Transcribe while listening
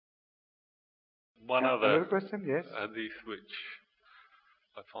One other another question, yes. hadith which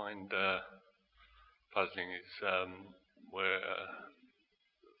I find puzzling is where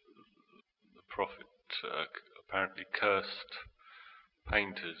the Prophet apparently cursed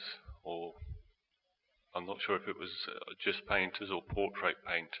painters, or I'm not sure if it was just painters or portrait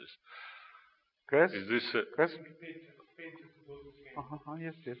painters. Curse? Is this Curse?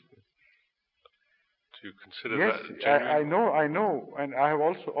 Yes, yes, yes. Do you consider Yes, that genuine? I know, and I have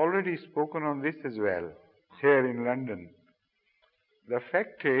also already spoken on this as well, here in London. The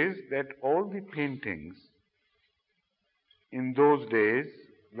fact is that all the paintings in those days,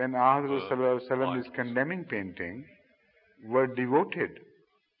 when Ahmadiyya is condemning painting, were devoted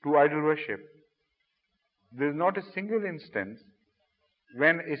to idol worship. There is not a single instance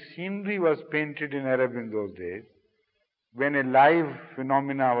when a scenery was painted in Arab in those days, when a live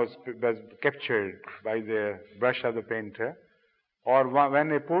phenomena was captured by the brush of the painter, or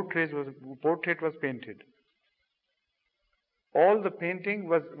when a portrait was painted. All the painting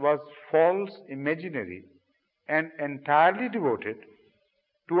was false, imaginary, and entirely devoted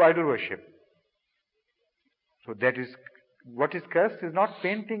to idol worship. So that is, what is cursed is not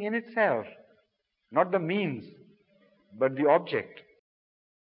painting in itself, not the means, but the object.